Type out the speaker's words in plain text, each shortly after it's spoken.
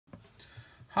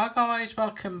Hi guys,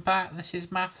 welcome back. This is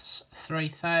Maths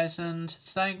 3000.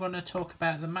 Today I'm going to talk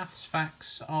about the maths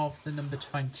facts of the number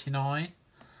 29.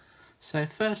 So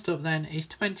first up then, is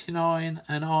 29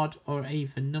 an odd or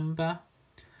even number?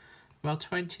 Well,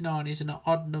 29 is an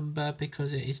odd number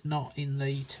because it is not in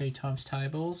the 2 times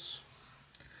tables.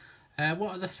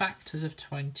 What are the factors of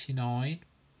 29?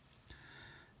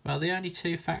 Well, the only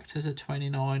two factors of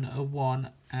 29 are 1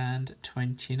 and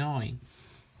 29.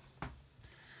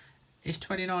 Is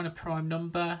 29 a prime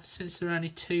number? Since there are only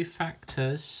two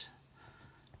factors,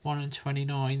 1 and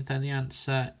 29, then the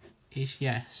answer is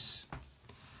yes.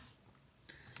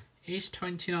 Is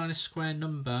 29 a square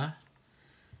number?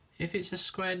 If it's a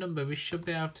square number, we should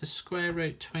be able to square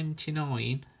root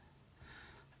 29,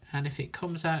 and if it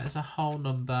comes out as a whole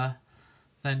number,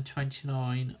 then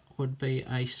 29 would be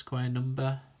a square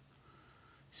number.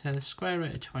 So the square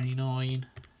root of 29,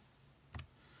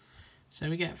 so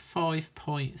we get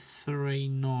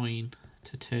 5.39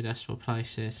 to 2 decimal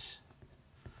places.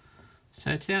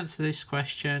 So to answer this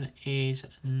question is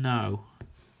no.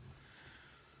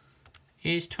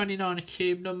 Is 29 a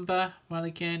cube number? Well,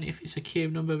 again, if it's a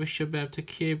cube number, we should be able to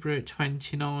cube root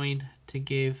 29 to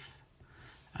give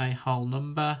a whole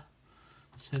number.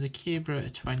 So the cube root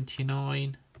of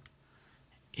 29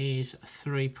 is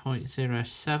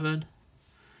 3.07.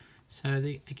 So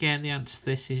again, the answer to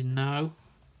this is no.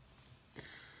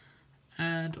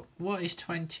 And what is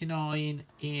 29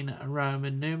 in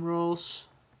Roman numerals?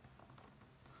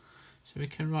 So we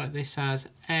can write this as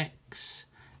x,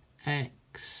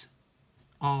 x,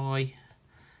 I,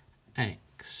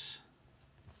 x.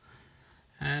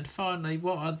 And finally,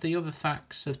 what are the other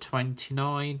facts of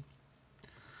 29?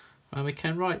 Well, we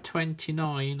can write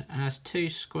 29 as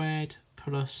 2 squared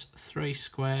plus 3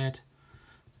 squared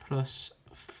plus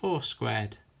 4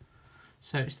 squared.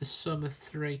 So it's the sum of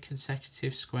 3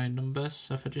 consecutive square numbers.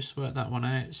 So if I just work that one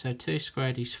out, so 2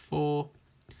 squared is 4,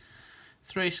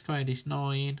 3 squared is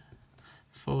 9,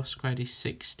 4 squared is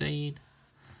 16,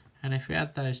 and if we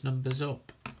add those numbers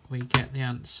up, we get the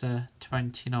answer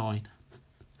 29.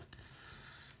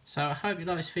 So I hope you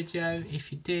liked this video.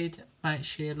 If you did, make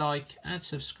sure you like and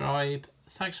subscribe.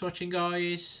 Thanks for watching,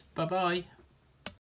 guys. Bye bye.